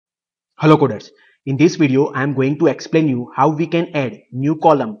Hello coders, in this video I am going to explain you how we can add new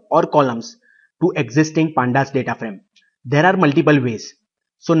column or columns to existing pandas data frame. There are multiple ways.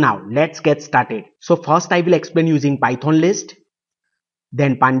 So now let's get started. So first I will explain using Python list,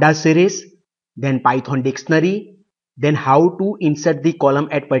 then pandas series, then Python dictionary, then how to insert the column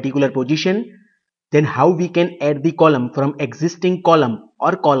at particular position, then how we can add the column from existing column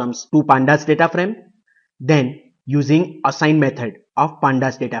or columns to pandas data frame, then using assign method of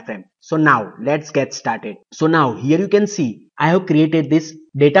pandas data frame. So now let's get started. So now here you can see I have created this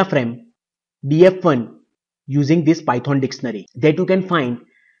data frame df1 using this Python dictionary that you can find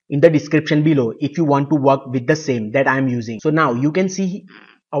in the description below if you want to work with the same that I am using. So now you can see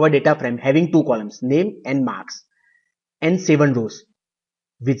our data frame having two columns, name and marks, and 7 rows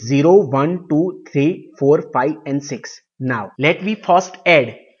with 0, 1, 2, 3, 4, 5 and 6. Now let me first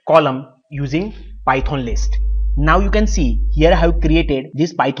add column using Python list. Now you can see here I have created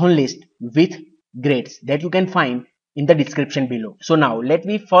this Python list with grades that you can find in the description below. So now let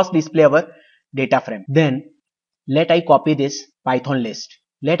me first display our data frame. Then let I copy this Python list.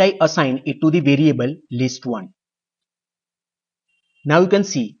 Let I assign it to the variable list1. Now you can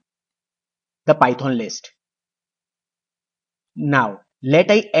see the Python list. Now let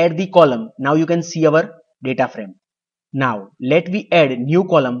I add the column. Now you can see our data frame. Now let we add new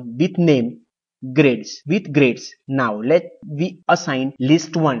column with name grades with grades. Now let we assign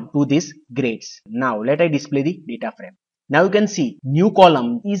list1 to this grades. Now let I display the data frame. Now you can see new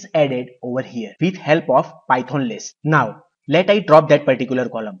column is added over here with help of Python list. Now let I drop that particular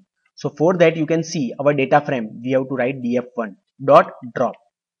column. So for that you can see our data frame we have to write df1 dot drop.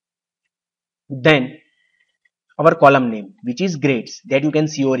 Then our column name which is grades that you can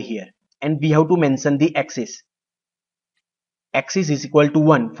see over here, and we have to mention the axis. Axis is equal to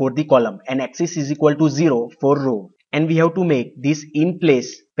 1 for the column and axis is equal to 0 for row, and we have to make this in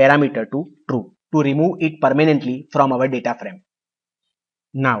place parameter to true to remove it permanently from our data frame.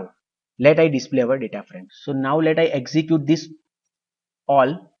 Now let I display our data frame. So now let I execute this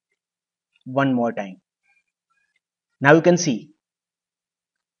all one more time. Now you can see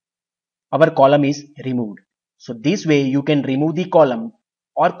our column is removed. So this way you can remove the column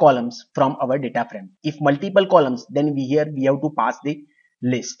or columns from our data frame. If multiple columns, then we have to pass the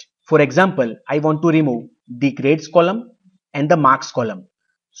list. For example, I want to remove the grades column and the marks column.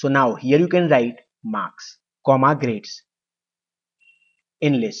 So now here you can write marks, comma grades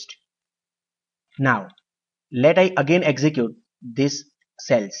in list. Now let I again execute these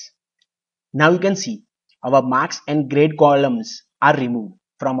cells. Now you can see our marks and grade columns are removed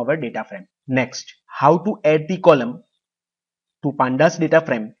from our data frame. Next, how to add the column to pandas data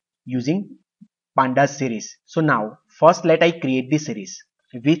frame using pandas series. So now first let I create the series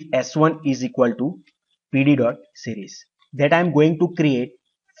with s1 is equal to pd.series that I am going to create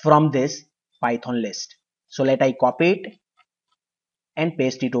from this Python list. So let I copy it and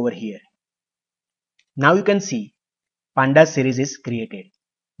paste it over here. Now you can see pandas series is created.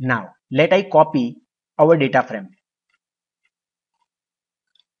 Now let I copy our data frame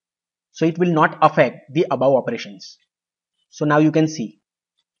so it will not affect the above operations. So now you can see.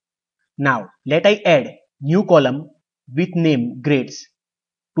 Now let I add new column with name grades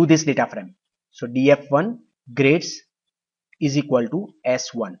to this data frame. So df1 grades is equal to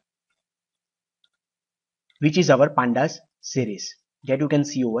s1, which is our pandas series that you can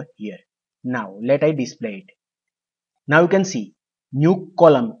see over here. Now let I display it. Now you can see new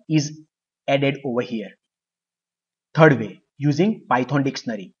column is added over here. Third way, using Python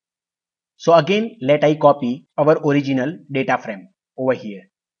dictionary. So again let I copy our original data frame over here.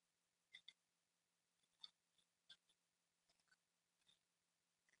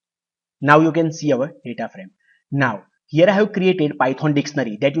 Now you can see our data frame. Now here I have created Python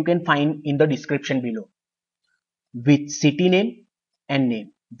dictionary that you can find in the description below with city name and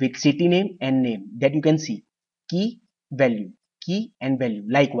name, with city name and name that you can see key and value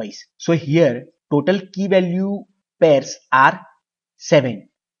likewise. So here total key value pairs are 7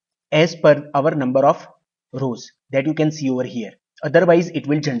 as per our number of rows that you can see over here. Otherwise it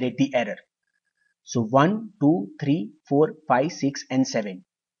will generate the error. So 1, 2, 3, 4, 5, 6 and 7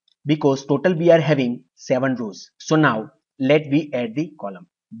 because total we are having 7 rows. So now let we add the column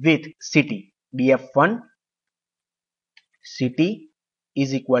with city df1 city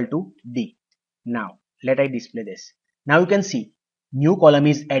is equal to d. Now let I display this. Now you can see new column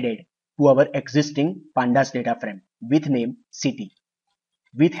is added to our existing pandas data frame with name city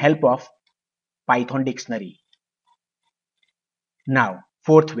with help of Python dictionary. Now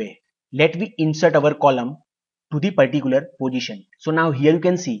fourth way, let we insert our column to the particular position. So now here you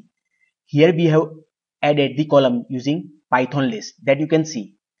can see here we have added the column using Python list that you can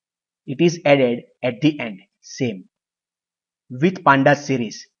see it is added at the end, same with pandas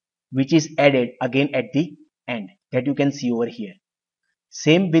series, which is added again at the end, that you can see over here.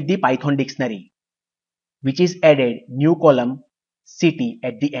 Same with the Python dictionary, which is added new column city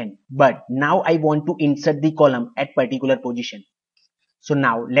at the end. But now I want to insert the column at particular position. So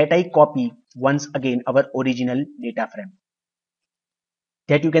now let I copy once again our original data frame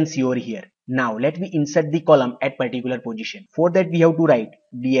that you can see over here. Now let me insert the column at particular position. For that we have to write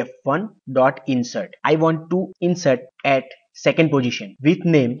df1.insert. I want to insert at second position with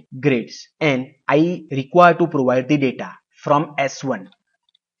name grades, and I require to provide the data from S1,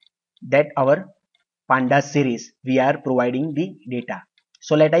 that our pandas series we are providing the data.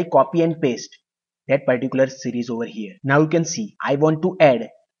 So let I copy and paste that particular series over here. Now you can see I want to add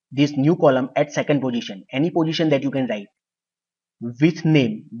this new column at second position, any position that you can write, with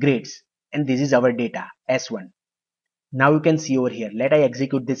name grades, and this is our data S1. Now you can see over here, let I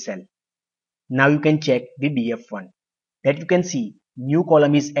execute this cell. Now you can check the df1, that you can see new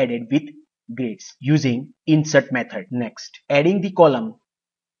column is added with grades using insert method. Next, adding the column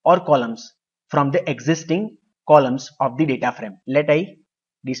or columns from the existing columns of the data frame. Let I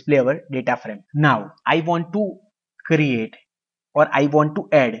display our data frame. Now I want to create, or I want to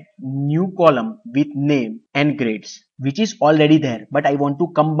add new column with name and grades, which is already there, but I want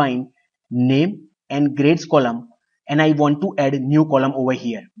to combine name and grades column, and I want to add new column over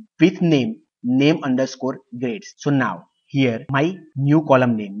here with name underscore grades. So now here my new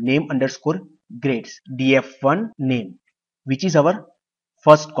column name underscore grades, df1 name, which is our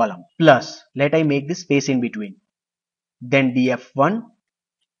first column, plus let I make this space in between, then df1,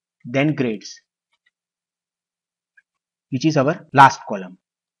 then grades, which is our last column.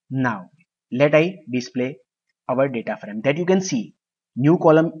 Now let I display our data frame, that you can see new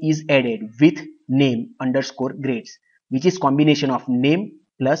column is added with name underscore grades, which is combination of name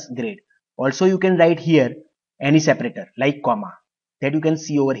plus grade. Also you can write here any separator like comma, that you can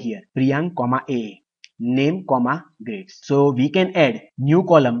see over here, Priyang comma A, name comma grades. So we can add new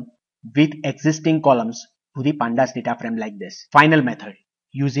column with existing columns to the pandas data frame like this. Final method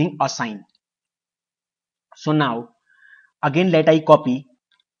using assign. So now again let I copy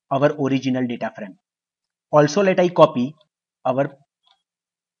our original data frame. Also let I copy our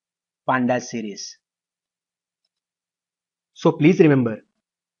pandas series. So please remember,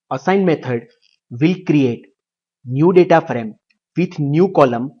 assign method will create new data frame with new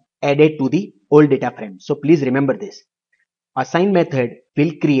column added to the old data frame. So please remember this. Assign method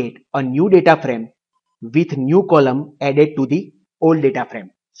will create a new data frame with new column added to the old data frame.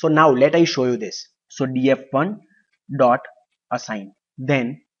 So now let I show you this. So df1 dot assign.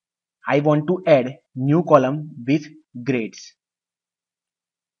 Then I want to add new column with grades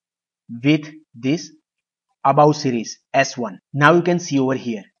with this above series S1. Now you can see over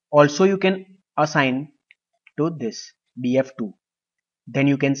here. Also you can assign to this df2. Then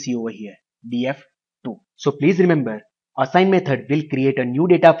you can see over here df2. So please remember, assign method will create a new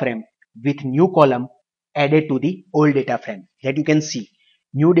data frame with new column added to the old data frame. That you can see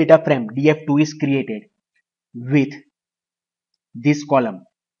new data frame df2 is created with this column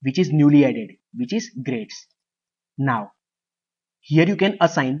which is newly added, which is grades. Now here you can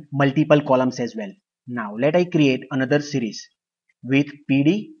assign multiple columns as well. Now let I create another series with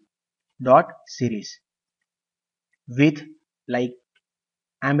pd.series with, like,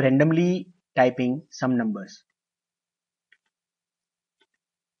 I am randomly typing some numbers.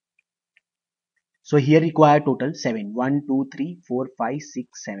 So here require total 7. 1, 2, 3, 4, 5,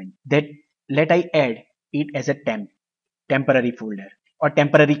 6, 7. That let I add it as a temporary folder or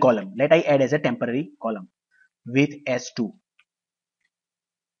temporary column. Let I add as a temporary column with S2.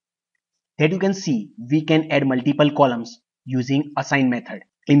 That you can see we can add multiple columns using assign method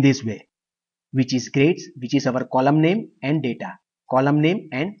in this way, which is grades, which is our column name and data. Column name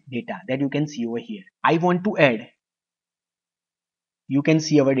and data, that you can see over here. I want to add, you can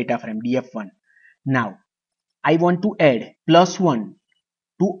see our data frame df1. Now I want to add +1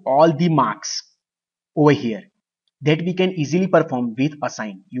 to all the marks over here, that we can easily perform with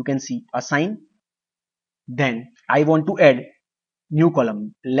assign. You can see assign. Then I want to add new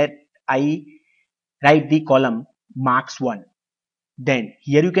column. Let I write the column marks1. Then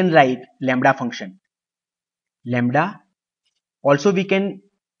here you can write lambda function. Lambda. Also we can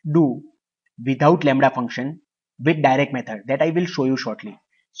do without lambda function with direct method, that I will show you shortly.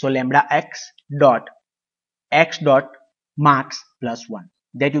 So lambda x dot marks +1,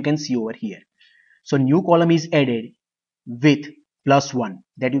 that you can see over here. So new column is added with +1,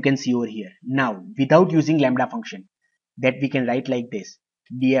 that you can see over here. Now without using lambda function, that we can write like this,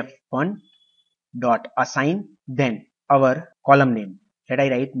 df1 dot assign, then our column name let I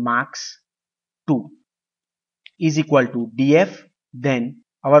write marks 2 is equal to df, then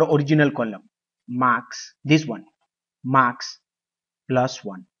our original column marks, this one marks plus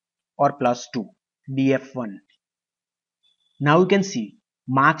 1 or plus 2 df1. Now you can see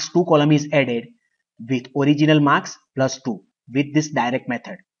marks 2 column is added with original marks plus 2 with this direct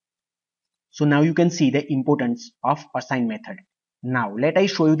method. So now you can see the importance of assign method. Now let I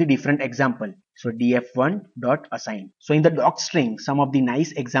show you the different example. So df1.assign. So in the DocString, some of the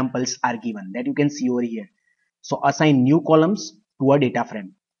nice examples are given that you can see over here. So assign new columns to a data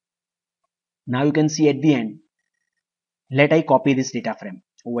frame. Now you can see at the end, let I copy this data frame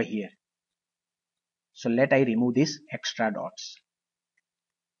over here. So let I remove these extra dots.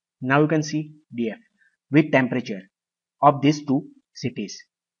 Now you can see df with temperature of these two cities.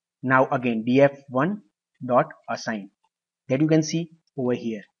 Now again df1.assign, that you can see over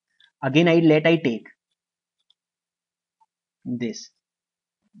here. Again I take this.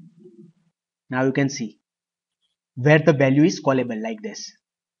 Now you can see where the value is callable like this.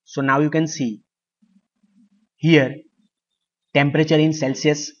 So now you can see here temperature in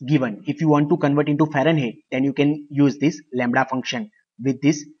Celsius given. If you want to convert into Fahrenheit, then you can use this lambda function with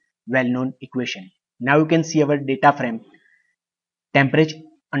this well-known equation. Now you can see our data frame temperature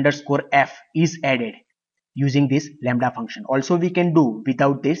underscore f is added using this lambda function. Also we can do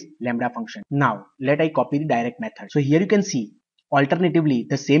without this lambda function. Now let I copy the direct method. So here you can see alternatively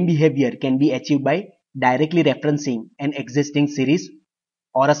the same behavior can be achieved by directly referencing an existing series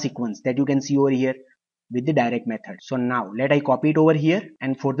or a sequence that you can see over here with the direct method. So now let I copy it over here,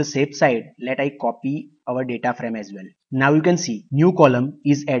 and for the safe side let I copy our data frame as well. Now you can see new column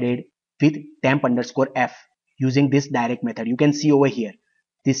is added with temp underscore f using this direct method. You can see over here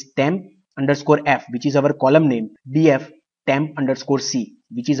this temp underscore f, which is our column name, df temp underscore c,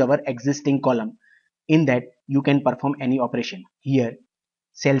 which is our existing column. In that you can perform any operation. Here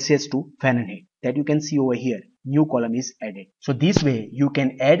Celsius to Fahrenheit, that you can see over here, new column is added. So this way you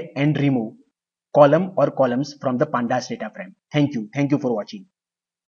can add and remove column or columns from the Pandas data frame. Thank you for watching.